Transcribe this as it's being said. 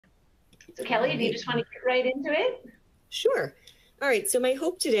So Kelly, do you just want to get right into it? Sure. All right. So my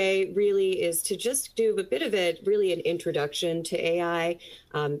hope today really is to just do a bit of really an introduction to AI.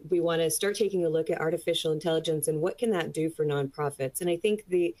 We want to start taking a look at artificial intelligence and what can that do for nonprofits. And I think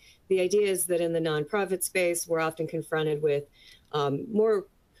the idea is that in the nonprofit space, we're often confronted with more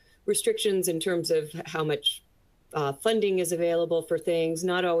restrictions in terms of how much funding is available for things,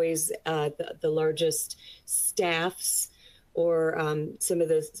 not always the largest staffs or some of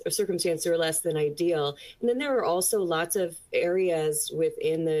the circumstances are less than ideal. And then there are also lots of areas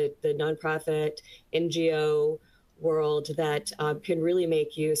within the nonprofit NGO world that can really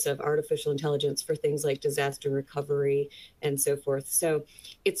make use of artificial intelligence for things like disaster recovery and so forth. So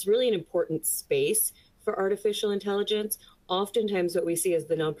it's really an important space for artificial intelligence. Oftentimes what we see as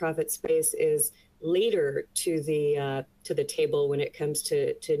the nonprofit space is later to the table when it comes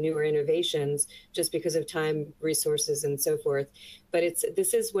to newer innovations, just because of time, resources, and so forth. But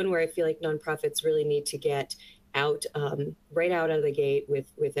this is one where I feel like nonprofits really need to get out right out of the gate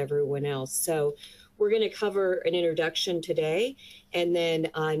with everyone else. So we're going to cover an introduction today, and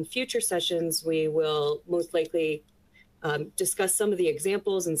then on future sessions we will most likely discuss some of the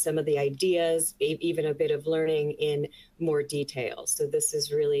examples and some of the ideas, even a bit of learning in more detail. So this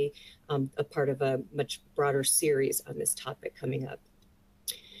is really a part of a much broader series on this topic coming up.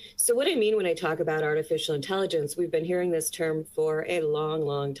 So what I mean when I talk about artificial intelligence, we've been hearing this term for a long,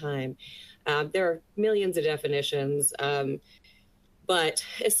 long time. There are millions of definitions, but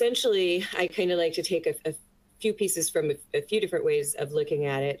essentially I kind of like to take a few pieces from a few different ways of looking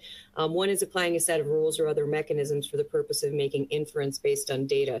at it. One is applying a set of rules or other mechanisms for the purpose of making inference based on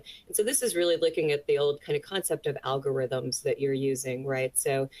data. And so this is really looking at the old kind of concept of algorithms that you're using, right?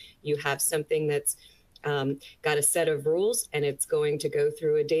 So you have something that's got a set of rules and it's going to go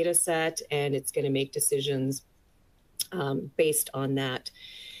through a data set and it's going to make decisions based on that.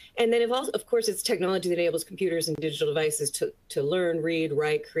 And then, of course, it's technology that enables computers and digital devices to learn, read,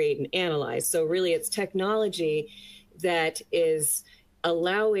 write, create, and analyze. So really, it's technology that is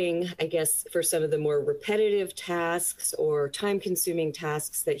allowing, I guess, for some of the more repetitive tasks or time-consuming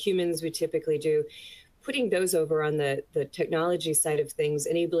tasks that humans would typically do, putting those over on the technology side of things,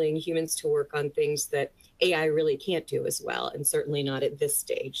 enabling humans to work on things that AI really can't do as well, and certainly not at this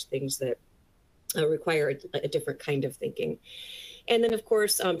stage, things that require a different kind of thinking. And then, of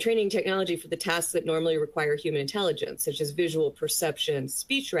course, training technology for the tasks that normally require human intelligence, such as visual perception,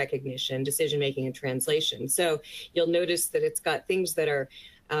 speech recognition, decision-making, and translation. So you'll notice that it's got things that are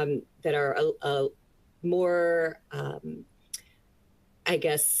more, I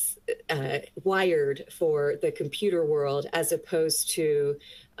guess, wired for the computer world, as opposed to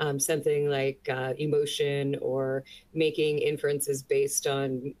something like emotion or making inferences based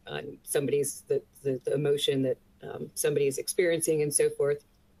on somebody's the emotion that somebody is experiencing and so forth.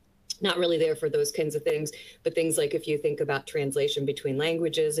 Not really there for those kinds of things, but things like if you think about translation between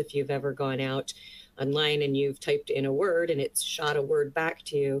languages, if you've ever gone out online and you've typed in a word and it's shot a word back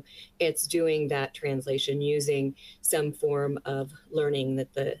to you, it's doing that translation using some form of learning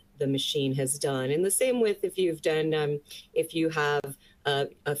that the machine has done. And the same with if you've done, if you have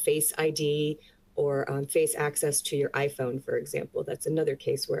a Face ID or face access to your iPhone, for example. That's another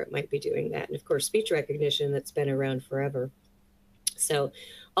case where it might be doing that. And of course, speech recognition, that's been around forever. So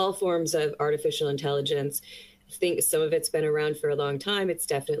all forms of artificial intelligence, I think some of it's been around for a long time. It's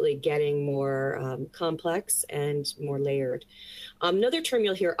definitely getting more complex and more layered. Another term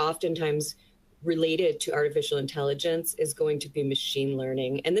you'll hear oftentimes related to artificial intelligence is going to be machine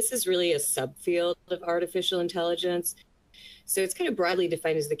learning. And this is really a subfield of artificial intelligence. So it's kind of broadly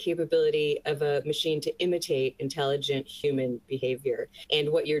defined as the capability of a machine to imitate intelligent human behavior.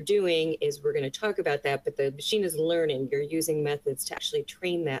 And what you're doing is, we're going to talk about that, but the machine is learning. You're using methods to actually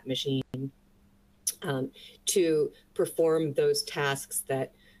train that machine to perform those tasks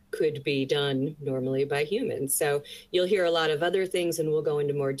that could be done normally by humans. So you'll hear a lot of other things, and we'll go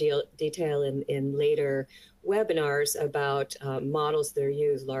into more detail in later webinars about models that are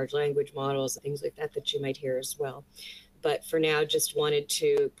used, large language models, things like that, that you might hear as well. But for now, just wanted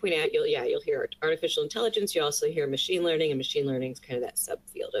to point out, you'll hear artificial intelligence. You also hear machine learning, and machine learning is kind of that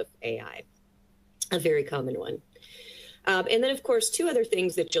subfield of AI, a very common one. And then, of course, two other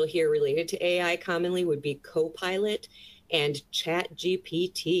things that you'll hear related to AI commonly would be Copilot and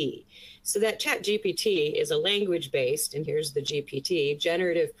ChatGPT. So that ChatGPT is a language-based, and here's the GPT,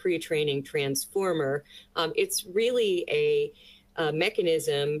 generative pre-training transformer. It's really a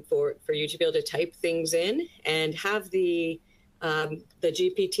mechanism for you to be able to type things in and have the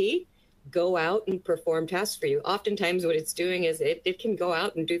GPT go out and perform tasks for you. Oftentimes what it's doing is it can go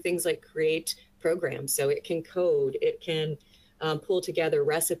out and do things like create programs. So it can code, it can pull together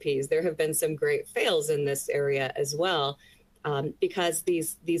recipes. There have been some great fails in this area as well, because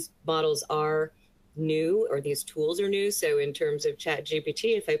these models are new, or these tools are new. So in terms of Chat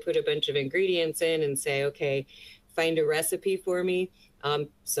GPT, if I put a bunch of ingredients in and say, okay, find a recipe for me,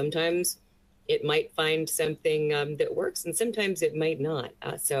 sometimes it might find something that works, and sometimes it might not.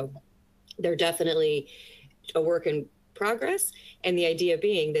 So they're definitely a work in progress, and the idea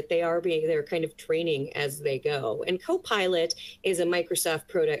being that they're kind of training as they go. And Copilot is a Microsoft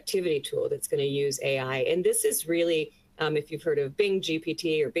productivity tool that's going to use AI, and this is really, if you've heard of Bing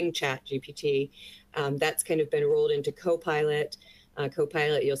GPT or Bing Chat GPT, that's kind of been rolled into Copilot.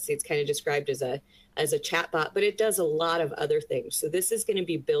 Copilot, you'll see it's kind of described as a chatbot, but it does a lot of other things. So this is going to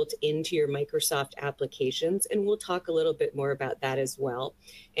be built into your Microsoft applications, and we'll talk a little bit more about that as well.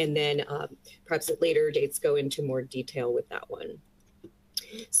 And then perhaps at later dates go into more detail with that one.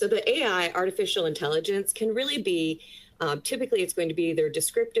 So the AI, artificial intelligence, can really be, typically it's going to be either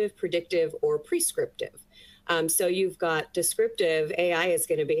descriptive, predictive, or prescriptive. So you've got descriptive. AI is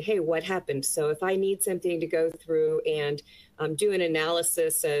going to be, hey, what happened? So if I need something to go through and do an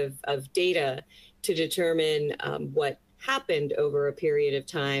analysis of data to determine what happened over a period of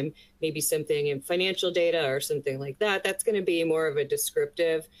time, maybe something in financial data or something like that, that's going to be more of a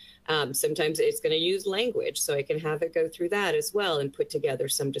descriptive. Sometimes it's going to use language, so I can have it go through that as well and put together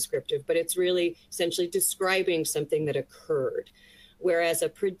some descriptive, but it's really essentially describing something that occurred. Whereas a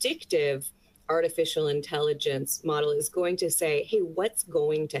predictive artificial intelligence model is going to say, hey, what's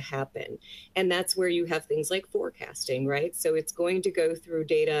going to happen? And that's where you have things like forecasting, right? So it's going to go through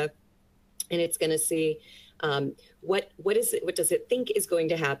data, and it's going to see what does it think is going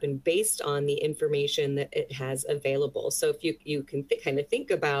to happen based on the information that it has available. So if you can kind of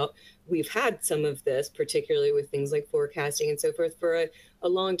think about, we've had some of this, particularly with things like forecasting and so forth, for a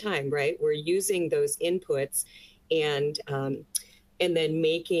long time, right? We're using those inputs and then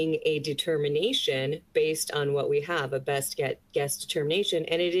making a determination based on what we have, a best guess determination.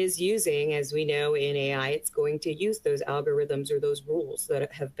 And it is using, as we know in AI, it's going to use those algorithms or those rules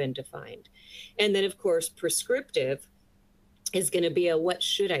that have been defined. And then, of course, prescriptive is going to be a what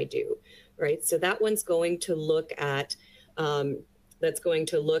should I do, right? So that one's going to look at the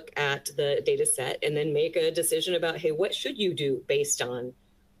data set and then make a decision about, hey, what should you do based on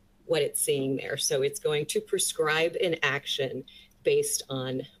what it's seeing there? So it's going to prescribe an action based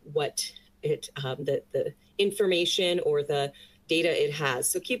on what the information or the data it has.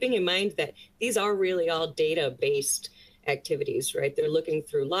 So keeping in mind that these are really all data-based activities, right? They're looking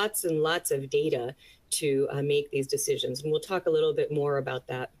through lots and lots of data to make these decisions. And we'll talk a little bit more about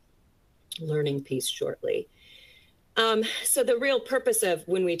that learning piece shortly. So the real purpose of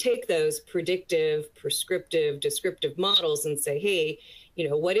when we take those predictive, prescriptive, descriptive models and say, hey, you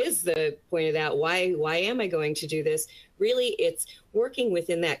know, what is the point of that? Why am I going to do this? Really, it's working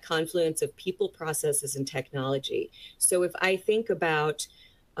within that confluence of people, processes, and technology. So if I think about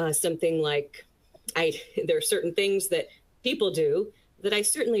something like, there are certain things that people do that I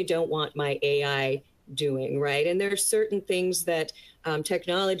certainly don't want my AI doing, right? And there are certain things that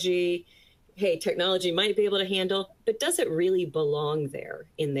technology might be able to handle, but does it really belong there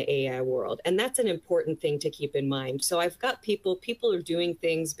in the AI world? And that's an important thing to keep in mind. So I've got people are doing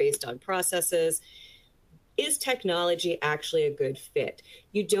things based on processes. Is technology actually a good fit?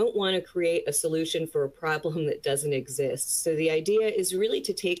 You don't want to create a solution for a problem that doesn't exist. So the idea is really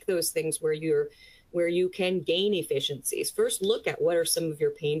to take those things where you can gain efficiencies. First, look at what are some of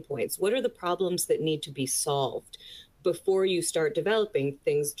your pain points. What are the problems that need to be solved before you start developing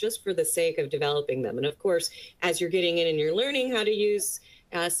things just for the sake of developing them? And of course, as you're getting in and you're learning how to use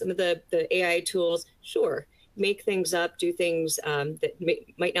some of the AI tools, sure, make things up, do things that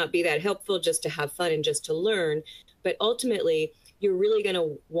might not be that helpful just to have fun and just to learn. But ultimately, you're really going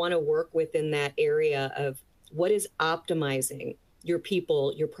to want to work within that area of what is optimizing your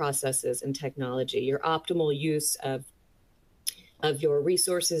people, your processes, and technology, your optimal use of your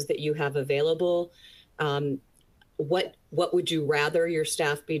resources that you have available. What would you rather your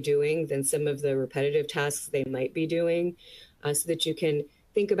staff be doing than some of the repetitive tasks they might be doing, so that you can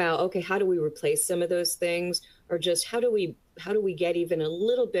think about, okay, how do we replace some of those things, or just how do we get even a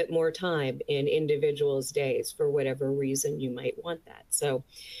little bit more time in individuals' days for whatever reason you might want that. So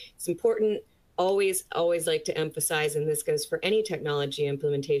it's important, always like to emphasize, and this goes for any technology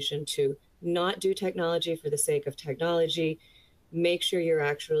implementation, to not do technology for the sake of technology. Make sure you're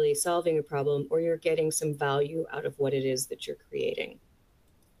actually solving a problem or you're getting some value out of what it is that you're creating.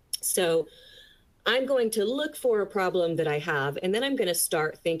 So I'm going to look for a problem that I have, and then I'm going to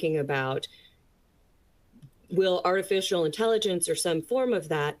start thinking about, will artificial intelligence or some form of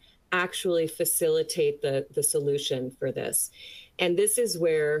that actually facilitate the solution for this. And this is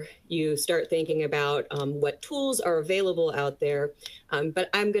where you start thinking about what tools are available out there. But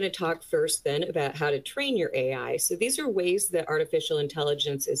I'm going to talk first then about how to train your AI. So these are ways that artificial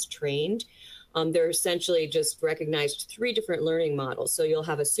intelligence is trained. They're essentially just recognized 3 different learning models. So you'll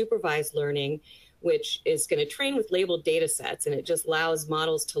have a supervised learning, which is going to train with labeled data sets, and it just allows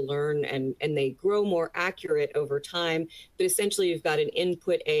models to learn, and they grow more accurate over time. But essentially, you've got an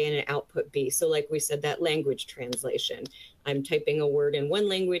input A and an output B. So like we said, that language translation. I'm typing a word in one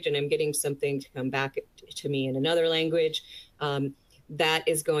language, and I'm getting something to come back to me in another language. That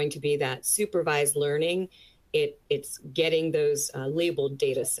is going to be that supervised learning. It's getting those labeled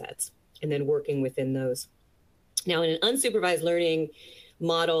data sets and then working within those. Now, in an unsupervised learning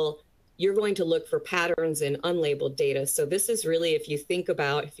model, you're going to look for patterns in unlabeled data. So this is really, if you think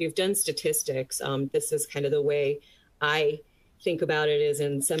about, if you've done statistics, this is kind of the way I think about it, is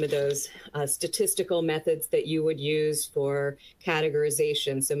in some of those statistical methods that you would use for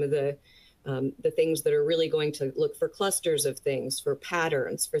categorization, some of the things that are really going to look for clusters of things, for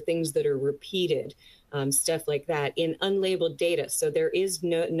patterns, for things that are repeated, stuff like that in unlabeled data. So there is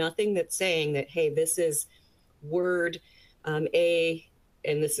nothing that's saying that, hey, this is word A,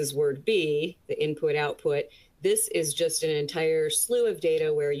 and this is word B, the input output. This is just an entire slew of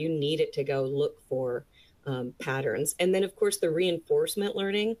data where you need it to go look for patterns. And then, of course, the reinforcement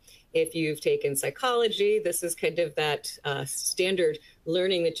learning. If you've taken psychology, this is kind of that standard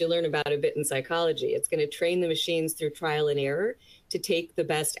learning that you learn about a bit in psychology. It's going to train the machines through trial and error to take the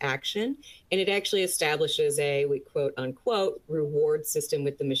best action. And it actually establishes a, we quote unquote, reward system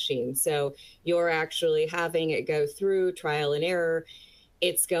with the machine. So you're actually having it go through trial and error.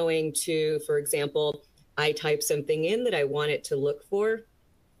 It's going to, for example, I type something in that I want it to look for,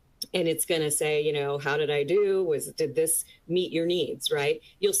 and it's going to say, you know, how did I do? Did this meet your needs, right?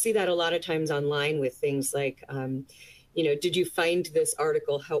 You'll see that a lot of times online with things like, you know, did you find this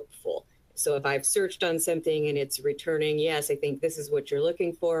article helpful? So if I've searched on something and it's returning, yes, I think this is what you're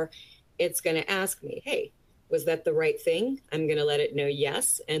looking for, it's going to ask me, hey, was that the right thing? I'm going to let it know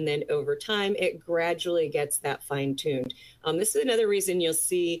yes. And then over time, it gradually gets that fine-tuned. This is another reason you'll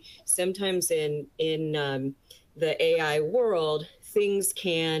see sometimes in the AI world, things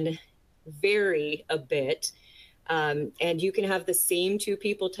can vary a bit. And you can have the same 2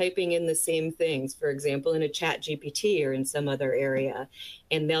 people typing in the same things, for example, in a chat GPT or in some other area,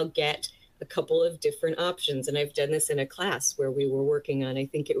 and they'll get a couple of different options. And I've done this in a class where we were working on, I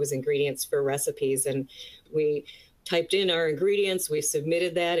think it was ingredients for recipes, and we typed in our ingredients, we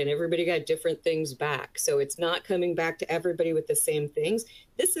submitted that, and everybody got different things back. So it's not coming back to everybody with the same things.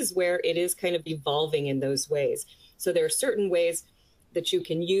 This is where it is kind of evolving in those ways. So there are certain ways that you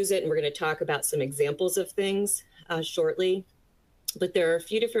can use it, and we're going to talk about some examples of things shortly. But there are a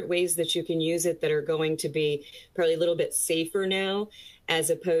few different ways that you can use it that are going to be probably a little bit safer now, as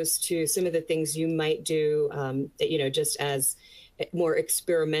opposed to some of the things you might do that, you know, just as more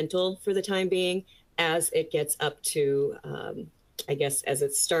experimental for the time being, as it gets up to, I guess, as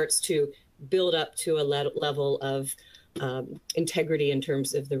it starts to build up to a level of integrity in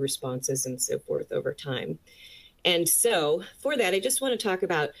terms of the responses and so forth over time. And so for that, I just want to talk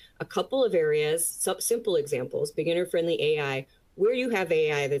about a couple of areas, some simple examples, beginner-friendly AI, where you have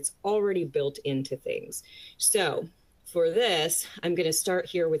AI that's already built into things. So for this, I'm going to start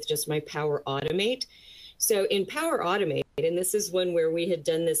here with just my Power Automate. So in Power Automate, and this is one where we had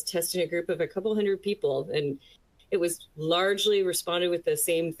done this test in a group of a couple hundred people, and it was largely responded with the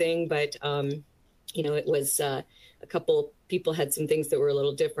same thing, but you know, it was a couple people had some things that were a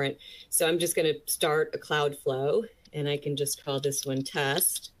little different. So I'm just going to start a cloud flow, and I can just call this one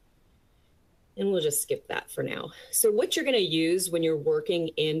test. And we'll just skip that for now. So what you're going to use when you're working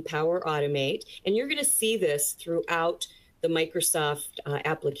in Power Automate, and you're going to see this throughout the Microsoft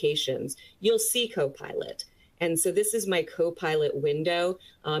applications, you'll see Copilot. And so this is my Copilot window.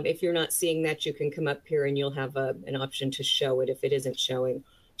 If you're not seeing that, you can come up here and you'll have an option to show it if it isn't showing.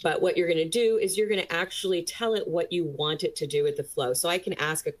 But what you're going to do is you're going to actually tell it what you want it to do with the flow. So I can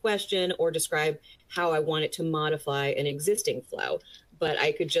ask a question or describe how I want it to modify an existing flow. But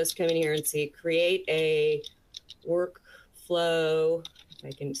I could just come in here and see, create a workflow, if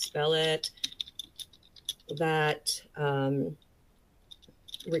I can spell it, that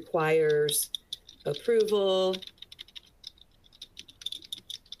requires approval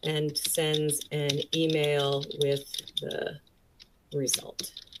and sends an email with the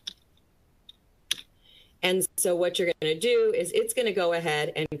result. And so what you're going to do is it's going to go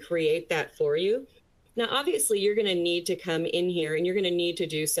ahead and create that for you. Now, obviously, you're going to need to come in here and you're going to need to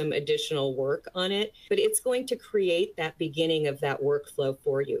do some additional work on it, but it's going to create that beginning of that workflow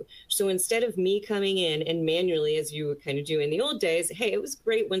for you. So instead of me coming in and manually, as you would kind of do in the old days, hey, it was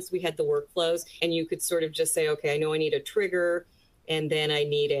great once we had the workflows and you could sort of just say, okay, I know I need a trigger, and then I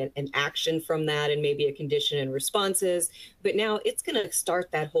need an action from that and maybe a condition and responses. But now it's going to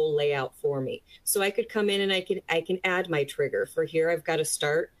start that whole layout for me. So I could come in and I can add my trigger. For here, I've got to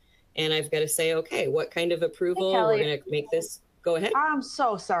start and I've got to say, okay, what kind of approval? Hey, we're going to make this. Go ahead. I'm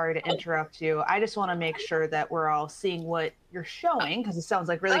so sorry to interrupt you. I just want to make sure that we're all seeing what you're showing because it sounds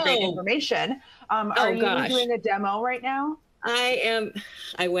like really great information. Are you doing a demo right now? I am.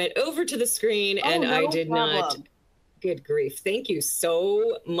 I went over to the screen and I did not. Good grief. Thank you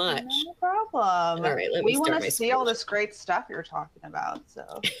so much. No problem. All right, let me start my want to see all this great stuff you're talking about,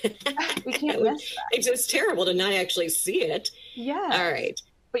 so we can't miss that. It's just terrible to not actually see it. Yeah. All right.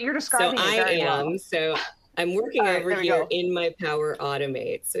 But you're describing it very well. So I'm working over here in my Power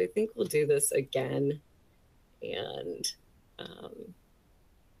Automate. So I think we'll do this again. And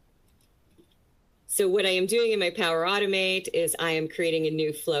so what I am doing in my Power Automate is I am creating a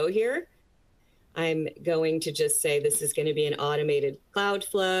new flow here. I'm going to just say this is going to be an automated cloud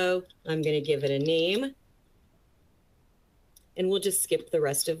flow. I'm going to give it a name. And we'll just skip the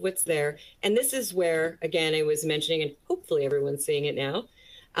rest of what's there. And this is where, again, I was mentioning, and hopefully everyone's seeing it now.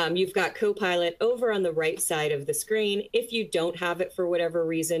 You've got Copilot over on the right side of the screen. If you don't have it for whatever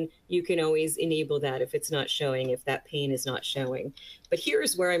reason, you can always enable that if it's not showing, if that pane is not showing. But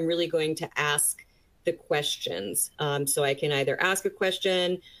here's where I'm really going to ask the questions. So I can either ask a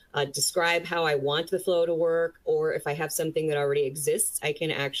question, describe how I want the flow to work, or if I have something that already exists, I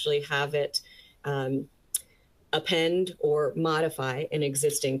can actually have it append or modify an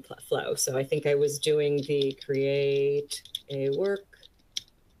existing flow. So I think I was doing the create a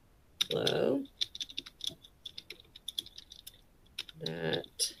workflow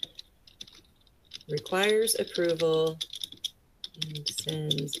that requires approval and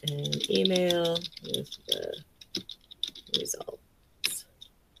sends an email with the results.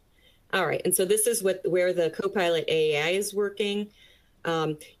 All right, and so this is where the Copilot AI is working.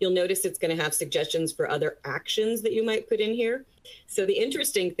 You'll notice it's going to have suggestions for other actions that you might put in here. So the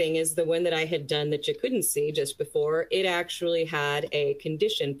interesting thing is the one that I had done that you couldn't see just before, it actually had a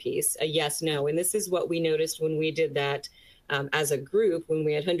condition piece, a yes, no. And this is what we noticed when we did that as a group, when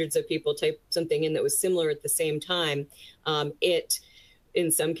we had hundreds of people type something in that was similar at the same time. It,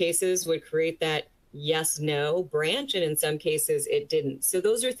 in some cases, would create that yes, no branch, and in some cases it didn't. So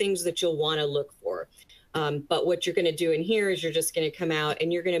those are things that you'll want to look for. But what you're going to do in here is you're just going to come out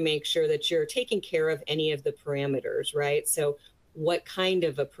and you're going to make sure that you're taking care of any of the parameters, right? So what kind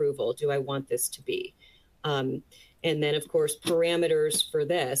of approval do I want this to be? And then, of course, parameters for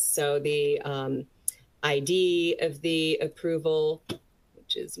this. So the ID of the approval,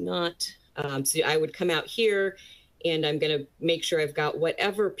 which is not, so I would come out here and I'm going to make sure I've got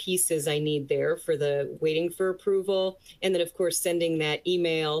whatever pieces I need there for the waiting for approval. And then, of course, sending that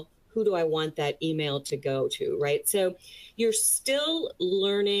email. Who do I want that email to go to, right? So you're still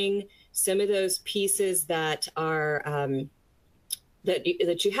learning some of those pieces that are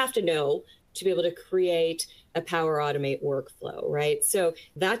that you have to know to be able to create a Power Automate workflow, right? So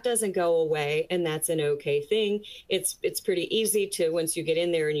that doesn't go away, and that's an okay thing. It's pretty easy to, once you get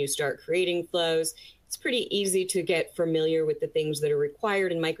in there and you start creating flows, it's pretty easy to get familiar with the things that are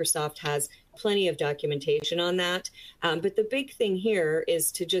required, and Microsoft has plenty of documentation on that. But the big thing here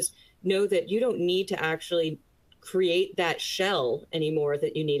is to just know that you don't need to actually create that shell anymore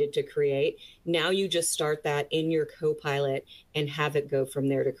that you needed to create. Now you just start that in your Copilot and have it go from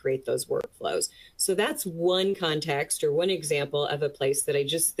there to create those workflows. So that's one context or one example of a place that I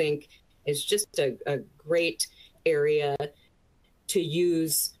just think is just a great area to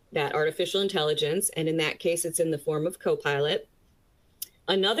use that artificial intelligence. And in that case, it's in the form of Copilot.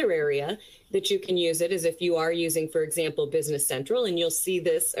 Another area that you can use it is if you are using, for example, Business Central, and you'll see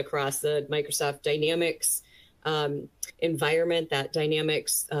this across the Microsoft Dynamics environment, that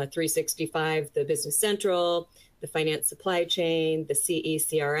Dynamics 365, the Business Central, the finance supply chain, the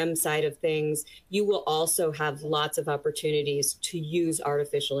CRM side of things, you will also have lots of opportunities to use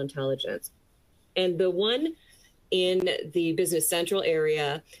artificial intelligence. And the one in the Business Central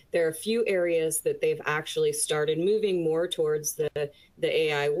area, there are a few areas that they've actually started moving more towards the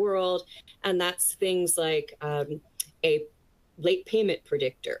AI world, and that's things like a late payment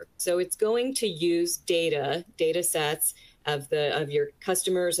predictor. So it's going to use data sets of your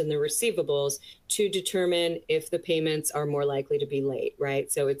customers and the receivables to determine if the payments are more likely to be late,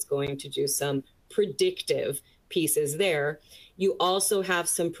 right? So it's going to do some predictive pieces there. You also have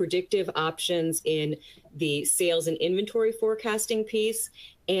some predictive options in the sales and inventory forecasting piece,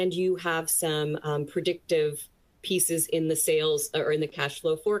 and you have some predictive pieces in the sales or in the cash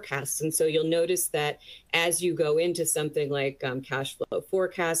flow forecasts. And so you'll notice that as you go into something like cash flow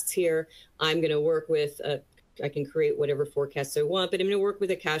forecasts here, I'm going to work with, I can create whatever forecasts I want, but I'm going to work with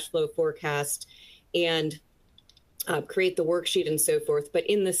a cash flow forecast and create the worksheet and so forth. But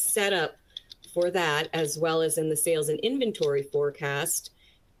in the setup for that, as well as in the sales and inventory forecast,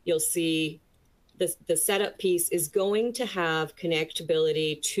 you'll see the setup piece is going to have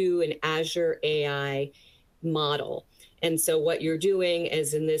connectability to an Azure AI model. And so what you're doing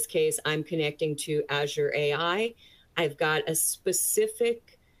is, in this case, I'm connecting to Azure AI. I've got a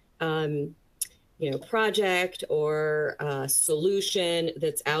specific project or solution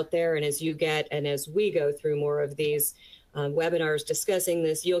that's out there. And as you get, and as we go through more of these webinars discussing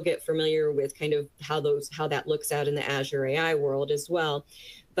this, you'll get familiar with kind of how that looks out in the Azure AI world as well.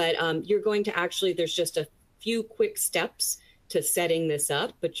 But you're going to actually, there's just a few quick steps to setting this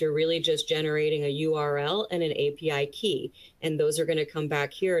up, but you're really just generating a URL and an API key. And those are going to come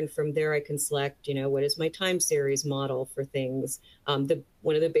back here. And from there, I can select, what is my time series model for things.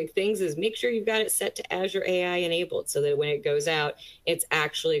 One of the big things is make sure you've got it set to Azure AI enabled so that when it goes out, it's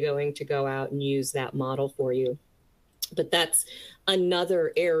actually going to go out and use that model for you. But that's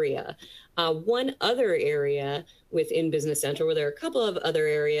another area. One other area within Business Central, where there are a couple of other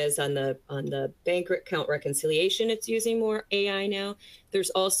areas on the bank account reconciliation, it's using more AI now. There's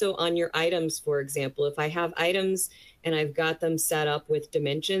also on your items, for example, if I have items and I've got them set up with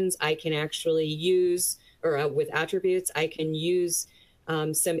dimensions, I can actually use, or with attributes, I can use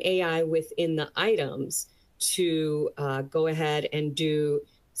some AI within the items to go ahead and do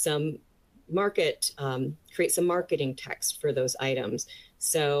some create some marketing text for those items.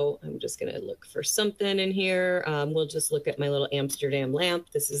 So I'm just going to look for something in here. We'll just look at my little Amsterdam lamp.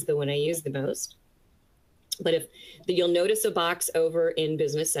 This is the one I use the most. But you'll notice a box over in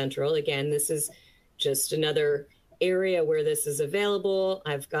Business Central. Again, this is just another area where this is available.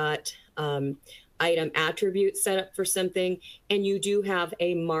 I've got item attributes set up for something, and you do have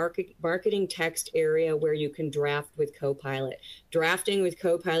a marketing text area where you can draft with Copilot. Drafting with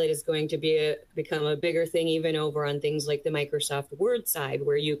Copilot is going to become a bigger thing even over on things like the Microsoft Word side,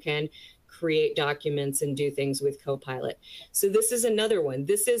 where you can create documents and do things with Copilot. So this is another one.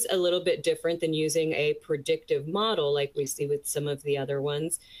 This is a little bit different than using a predictive model like we see with some of the other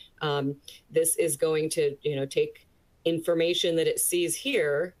ones. This is going to, take information that it sees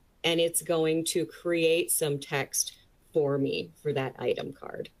here, and it's going to create some text for me for that item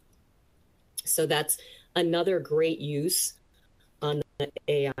card. So that's another great use on the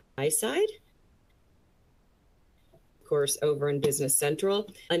AI side. Of course, over in Business Central.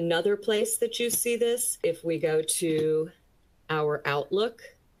 Another place that you see this, if we go to our Outlook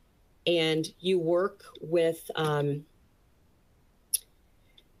and you work with the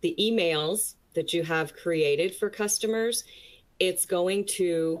emails that you have created for customers, it's going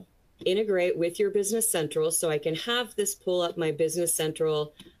to integrate with your Business Central. So I can have this pull up my Business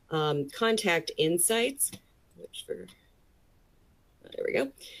Central contact insights, there we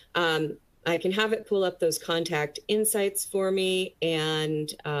go. I can have it pull up those contact insights for me,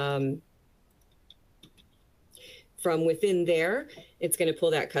 and from within there, it's going to pull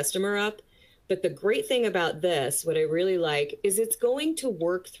that customer up. But the great thing about this, what I really like, is it's going to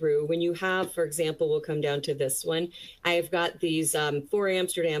work through when you have, for example, we'll come down to this one. I've got these 4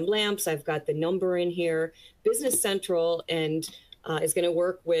 Amsterdam lamps. I've got the number in here. Business Central and is going to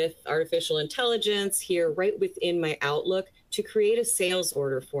work with artificial intelligence here right within my Outlook to create a sales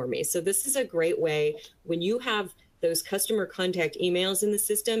order for me. So this is a great way when you have those customer contact emails in the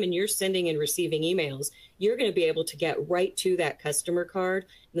system and you're sending and receiving emails, you're going to be able to get right to that customer card.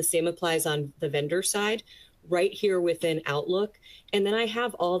 And the same applies on the vendor side, right here within Outlook. And then I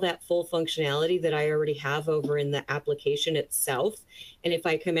have all that full functionality that I already have over in the application itself. And if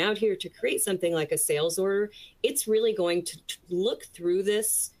I come out here to create something like a sales order, it's really going to look through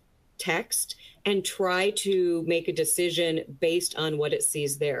this text and try to make a decision based on what it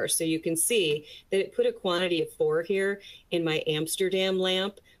sees there. So you can see that it put a quantity of 4 here in my Amsterdam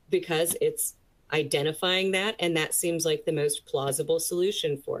lamp because it's identifying that, and that seems like the most plausible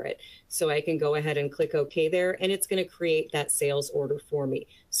solution for it. So I can go ahead and click OK there, and it's going to create that sales order for me.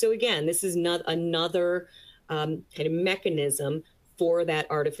 So again, this is not another kind of mechanism for that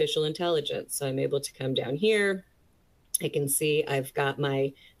artificial intelligence. So I'm able to come down here. I can see I've got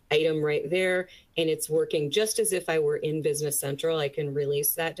my item right there, and it's working just as if I were in Business Central. I can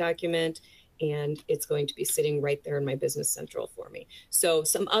release that document, and it's going to be sitting right there in my Business Central for me. So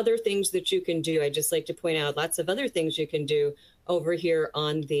some other things that you can do, I just like to point out lots of other things you can do over here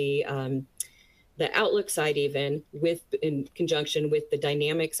on the Outlook side, even in conjunction with the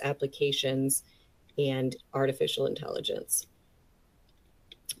Dynamics applications and artificial intelligence.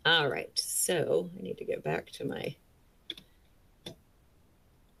 All right, so I need to get back to my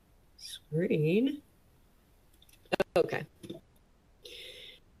screen. Okay.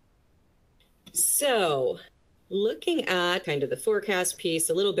 So looking at kind of the forecast piece,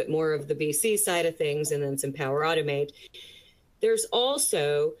 a little bit more of the BC side of things, and then some Power Automate, there's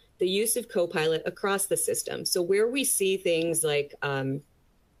also the use of Copilot across the system. So where we see things like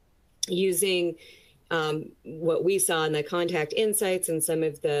using what we saw in the Contact Insights and some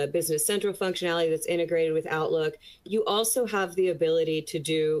of the Business Central functionality that's integrated with Outlook, you also have the ability to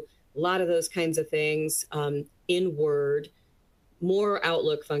do a lot of those kinds of things in Word, more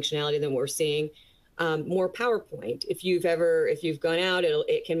Outlook functionality than we're seeing, more PowerPoint. If you've gone out,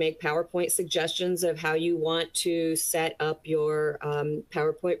 it can make PowerPoint suggestions of how you want to set up your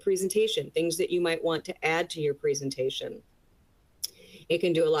PowerPoint presentation, things that you might want to add to your presentation. It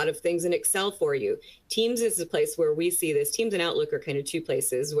can do a lot of things in Excel for you. Teams is a place where we see this. Teams and Outlook are kind of two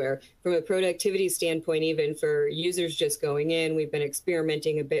places where, from a productivity standpoint, even for users just going in, we've been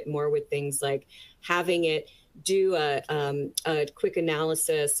experimenting a bit more with things like having it do a quick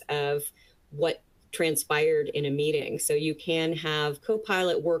analysis of what transpired in a meeting. So you can have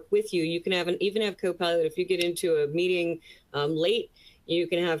Copilot work with you. You can even have Copilot if you get into a meeting late. You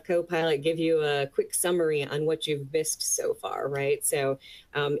can have Copilot give you a quick summary on what you've missed so far, right? So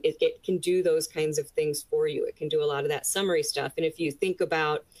it can do those kinds of things for you. It can do a lot of that summary stuff. And if you think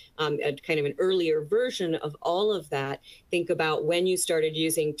about a kind of an earlier version of all of that, think about when you started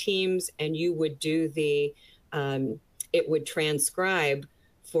using Teams and you would do it would transcribe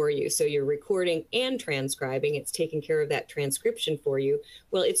for you. So you're recording and transcribing. It's taking care of that transcription for you.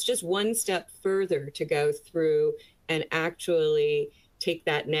 Well, it's just one step further to go through and actually take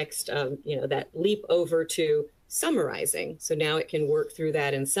that next, that leap over to summarizing. So now it can work through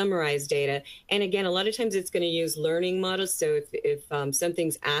that and summarize data. And again, a lot of times it's going to use learning models. So if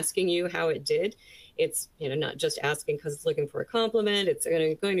something's asking you how it did, it's not just asking because it's looking for a compliment. It's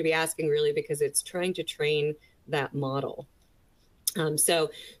going to be asking really because it's trying to train that model.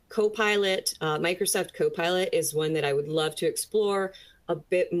 So Copilot, Microsoft Copilot is one that I would love to explore a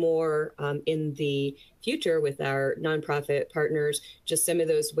bit more in the future with our nonprofit partners, just some of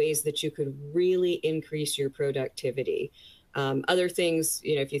those ways that you could really increase your productivity. Other things,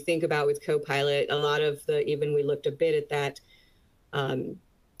 if you think about with Copilot, a lot of even we looked a bit at that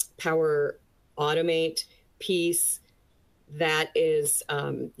Power Automate piece, that is,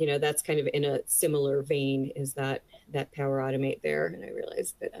 that's kind of in a similar vein is that Power Automate there. And I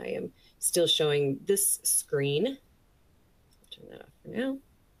realize that I am still showing this screen. Turn that off for now.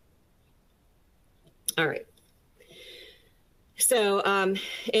 All right. So in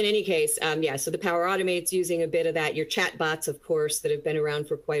any case, so the Power Automate's using a bit of that. Your chat bots, of course, that have been around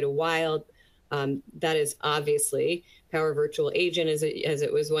for quite a while. That is obviously Power Virtual Agent, as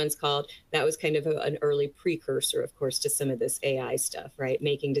it was once called. That was kind of an early precursor, of course, to some of this AI stuff, right?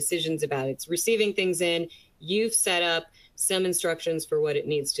 Making decisions about it's receiving things in. You've set up some instructions for what it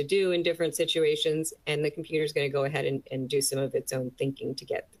needs to do in different situations, and the computer's going to go ahead and do some of its own thinking to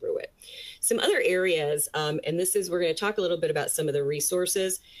get through it. Some other areas, and we're going to talk a little bit about some of the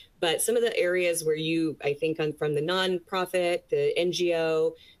resources, but some of the areas where I think from the nonprofit, the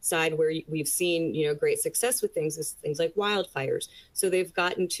NGO side, where we've seen, great success with things is things like wildfires. So they've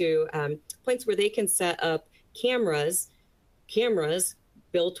gotten to points where they can set up cameras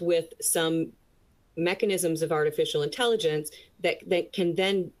built with some mechanisms of artificial intelligence that can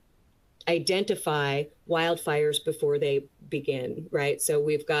then identify wildfires before they begin, right? So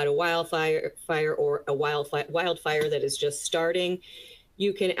we've got a wildfire or a wildfire that is just starting.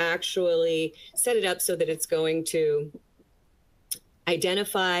 You can actually set it up so that it's going to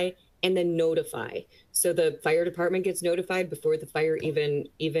identify and then notify. So the fire department gets notified before the fire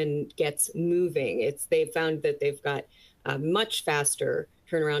even gets moving. They've found that they've got much faster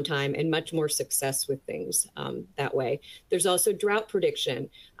turnaround time and much more success with things that way. There's also drought prediction.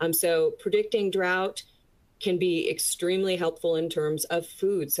 So predicting drought can be extremely helpful in terms of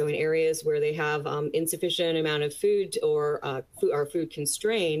food. So in areas where they have insufficient amount of food or are food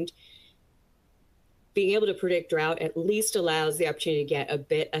constrained, being able to predict drought at least allows the opportunity to get a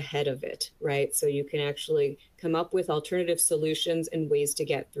bit ahead of it, right? So you can actually come up with alternative solutions and ways to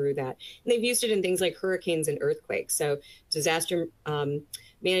get through that. And they've used it in things like hurricanes and earthquakes. So disaster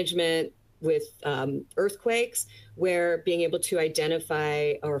management with earthquakes, where being able to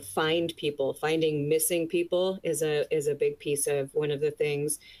identify or find people, finding missing people is a big piece of one of the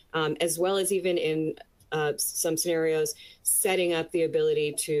things, as well as even in some scenarios, setting up the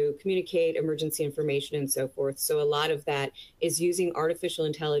ability to communicate emergency information and so forth. So a lot of that is using artificial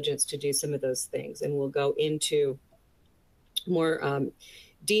intelligence to do some of those things. And we'll go into more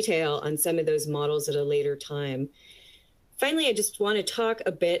detail on some of those models at a later time. Finally, I just want to talk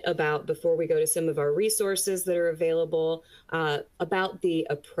a bit about, before we go to some of our resources that are available, about the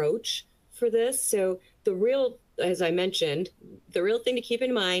approach for this. So the real, as I mentioned, the real thing to keep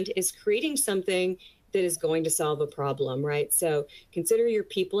in mind is creating something that is going to solve a problem, right? So consider your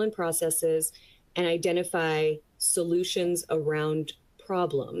people and processes and identify solutions around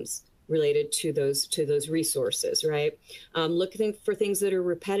problems related to those resources, right? Looking for things that are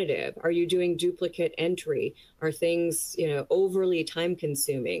repetitive. Are you doing duplicate entry? Are things, overly time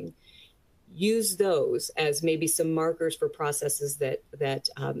consuming? Use those as maybe some markers for processes that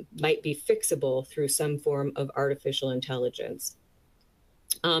might be fixable through some form of artificial intelligence.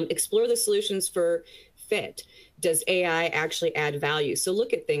 Explore the solutions for fit. Does AI actually add value? So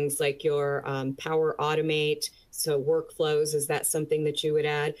look at things like your Power Automate, so workflows, is that something that you would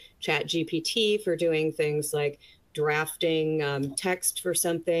add? Chat GPT for doing things like drafting text for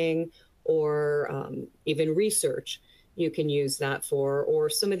something, or even research you can use that for, or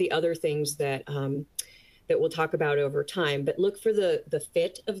some of the other things that that we'll talk about over time. But look for the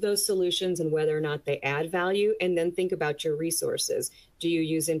fit of those solutions and whether or not they add value, and then think about your resources. Do you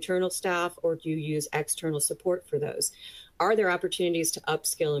use internal staff or do you use external support for those? Are there opportunities to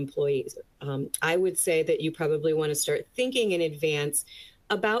upskill employees? I would say that you probably want to start thinking in advance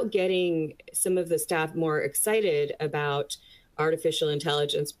about getting some of the staff more excited about artificial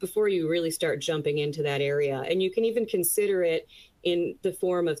intelligence before you really start jumping into that area. And you can even consider it in the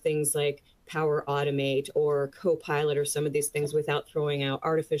form of things like Power Automate or Copilot or some of these things without throwing out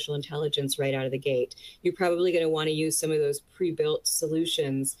artificial intelligence right out of the gate. You're probably going to want to use some of those pre-built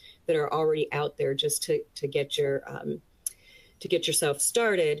solutions that are already out there just to get your to get yourself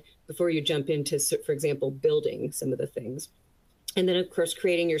started before you jump into, for example, building some of the things. And then, of course,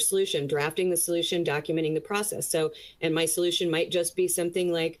 creating your solution, drafting the solution, documenting the process. So, and my solution might just be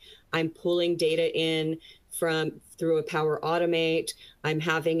something like, I'm pulling data in through a Power Automate. I'm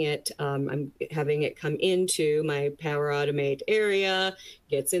having it come into my Power Automate area,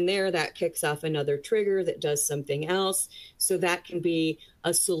 gets in there, that kicks off another trigger that does something else. So that can be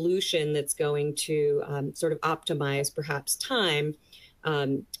a solution that's going to sort of optimize perhaps time.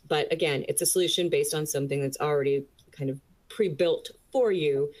 But again, it's a solution based on something that's already kind of pre-built for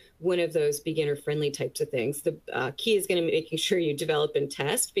you, one of those beginner-friendly types of things. The key is going to be making sure you develop and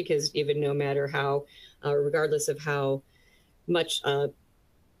test, because even no matter how, regardless of how much a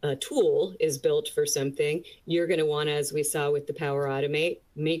tool is built for something, you're going to want to, as we saw with the Power Automate,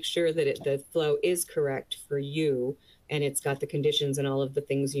 make sure that the flow is correct for you and it's got the conditions and all of the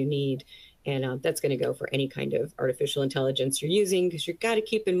things you need. And that's going to go for any kind of artificial intelligence you're using, because you've got to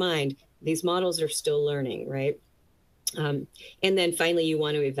keep in mind, these models are still learning, right? And then finally, you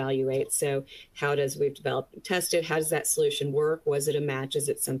want to evaluate. So how does we've developed and tested? How does that solution work? Was it a match? Is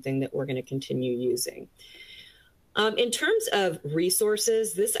it something that we're going to continue using? In terms of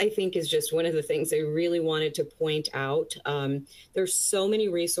resources, this I think is just one of the things I really wanted to point out. There's so many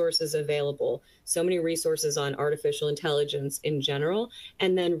resources available, so many resources on artificial intelligence in general,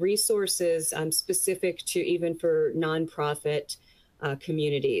 and then resources specific to even for nonprofit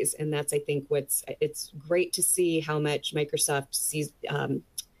communities. And that's, I think, it's great to see how much Microsoft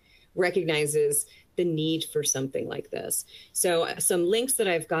recognizes the need for something like this. So some links that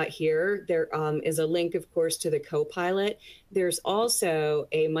I've got here, there is a link, of course, to the Copilot. There's also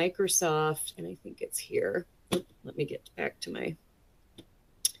a Microsoft, and I think it's here. Let me get back to my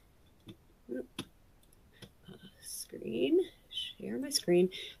screen, share my screen.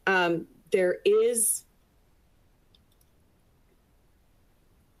 There is,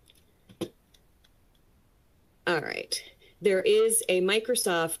 all right, there is a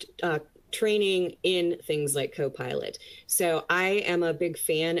Microsoft training in things like Copilot. So I am a big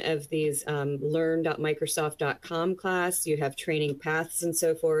fan of these learn.microsoft.com class. You have training paths and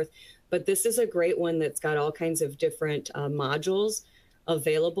so forth, but this is a great one that's got all kinds of different modules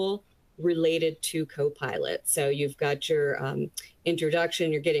available related to Copilot. So you've got your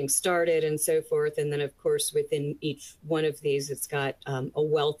introduction, you're getting started and so forth. And then of course, within each one of these, it's got a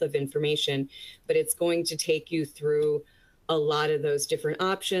wealth of information, but it's going to take you through a lot of those different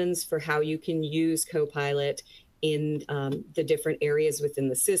options for how you can use Copilot in the different areas within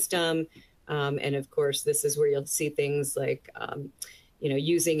the system. And of course, this is where you'll see things like,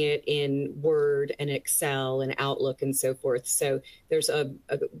 using it in Word and Excel and Outlook and so forth. So there's a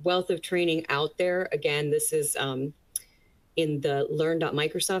wealth of training out there. Again, this is in the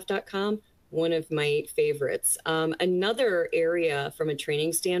learn.microsoft.com, one of my favorites. Another area from a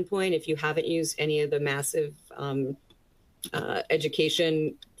training standpoint, if you haven't used any of the massive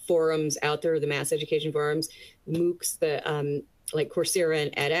education forums out there, the mass education forums, MOOCs, like Coursera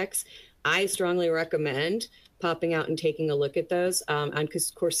and edX, I strongly recommend popping out and taking a look at those. On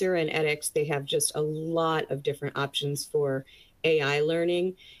Coursera and edX, they have just a lot of different options for AI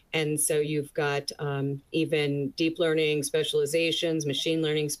learning. And so you've got even deep learning specializations, machine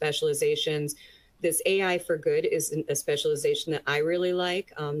learning specializations. This AI for Good is a specialization that I really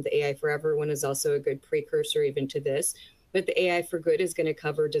like. The AI Forever one is also a good precursor even to this. But the AI for Good is going to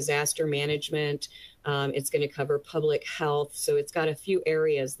cover disaster management. It's going to cover public health. So it's got a few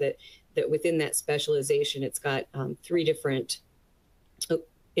areas that within that specialization, it's got 3 different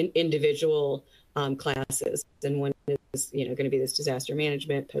individual classes. And one is, going to be this disaster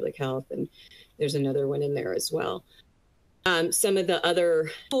management, public health, and there's another one in there as well. Some of the other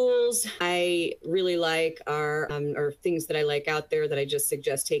tools I really like are, or things that I like out there that I just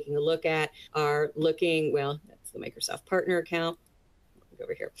suggest taking a look at are that's the Microsoft Partner account.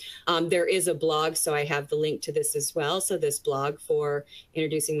 Over here. There is a blog, so I have the link to this as well. So this blog for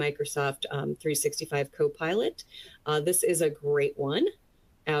introducing Microsoft 365 Copilot. This is a great one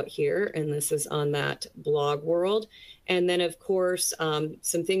out here, and this is on that blog world. And then, of course,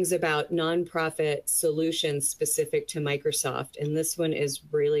 some things about nonprofit solutions specific to Microsoft. And this one is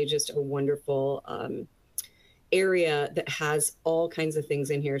really just a wonderful area that has all kinds of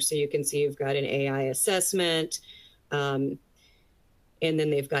things in here. So you can see you've got an AI assessment, and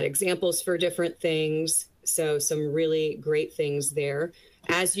then they've got examples for different things. So some really great things there.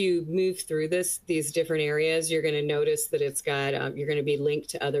 As you move through these different areas, you're going to notice that it's got, you're going to be linked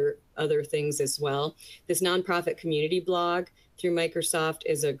to other things as well. This nonprofit community blog through Microsoft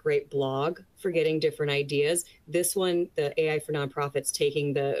is a great blog for getting different ideas. This one, the AI for Nonprofits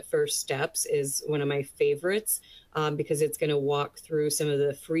Taking the First Steps, is one of my favorites because it's going to walk through some of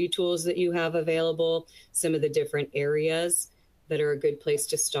the free tools that you have available, some of the different areas that are a good place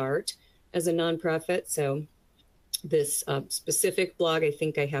to start as a nonprofit. So this specific blog, I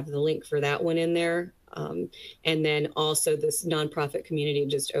think I have the link for that one in there. And then also this nonprofit community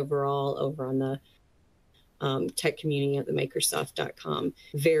just overall over on the tech community at the Microsoft.com.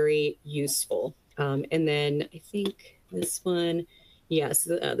 Very useful. And then I think this one, yes,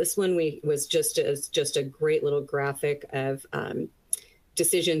 this one was just a great little graphic of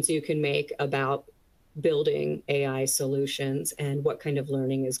decisions you can make about building AI solutions and what kind of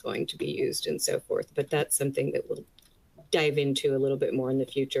learning is going to be used and so forth. But that's something that we'll dive into a little bit more in the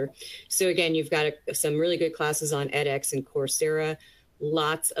future. So again, you've got some really good classes on edX and Coursera,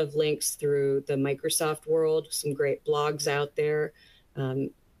 lots of links through the Microsoft world, some great blogs out there.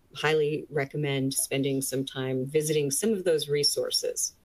 Highly recommend spending some time visiting some of those resources.